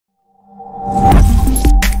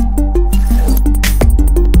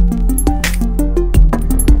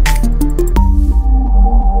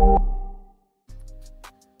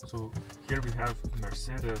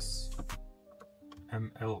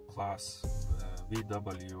class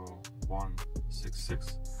VW166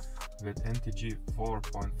 with NTG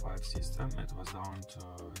 4.5 system. It was down to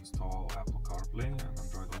install Apple CarPlay and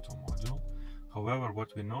Android Auto module. However,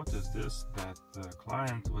 what we noticed is that the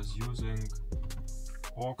client was using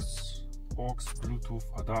aux Bluetooth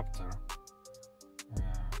adapter,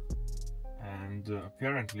 and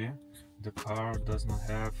apparently the car does not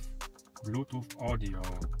have Bluetooth audio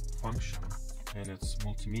function in its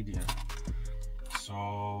multimedia. So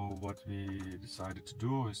what we decided to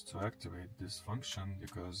do is to activate this function,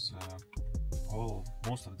 because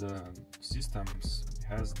most of the systems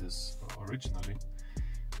has this originally,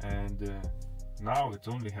 and now it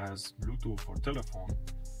only has Bluetooth for telephone,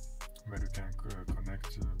 where you can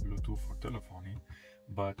connect Bluetooth for telephony,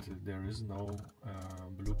 but there is no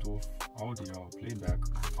Bluetooth audio playback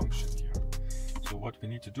function here. So what we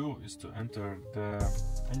need to do is to enter the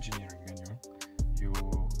engineering menu. You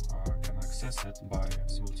can access it by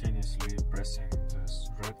simultaneously pressing this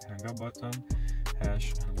red hang up button,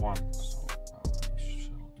 hash and 1. So we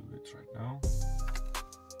shall do it right now.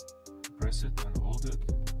 Press it and hold it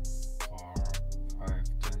for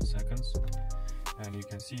 5-10 seconds, and you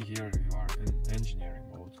can see here you are in engineering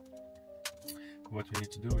mode. What we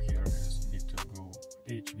need to do here is we need to go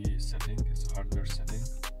HV setting, it's hardware setting,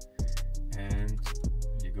 and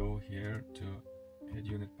you go here to head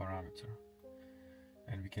unit parameter,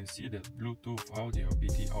 and we can see that Bluetooth audio,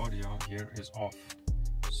 BT audio here is off.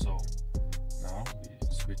 So now we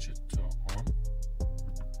switch it to on.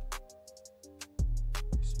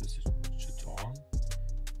 Switch it to on.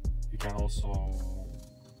 You can also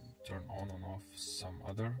turn on and off some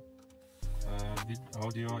other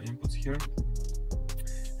audio inputs here,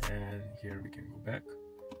 and here we can go back,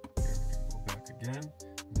 here we can go back again.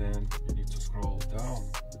 Then you need to scroll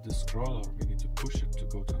down with this scroller, we need to push it to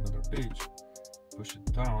go to another page, push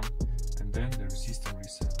it down, and then there is system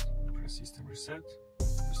reset. Press system reset,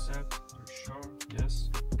 reset, are you sure? Yes.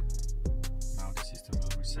 Now the system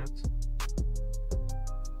will reset.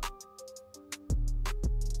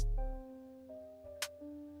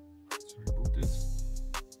 Let's reboot it.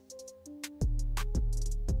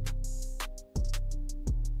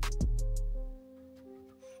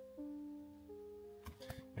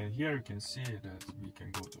 And here you can see that we can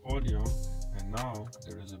go to audio, and now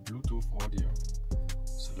there is a Bluetooth audio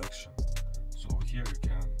selection. So here you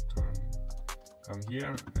can come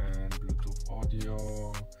here and Bluetooth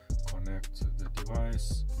audio, connect the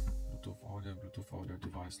device, Bluetooth audio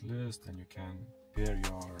device list, and you can pair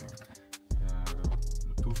your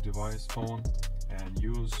Bluetooth device phone and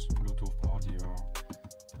use Bluetooth audio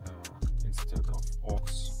instead of aux,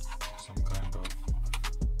 some kind of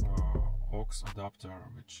aux adapter,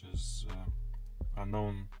 which is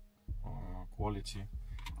unknown quality,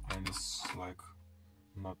 and it's like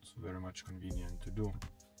not very much convenient to do.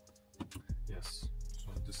 Yes,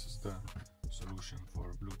 so this is the solution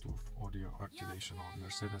for Bluetooth audio activation on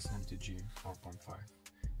Mercedes MTG 4.5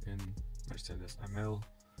 in Mercedes ML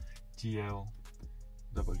TL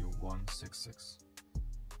W166.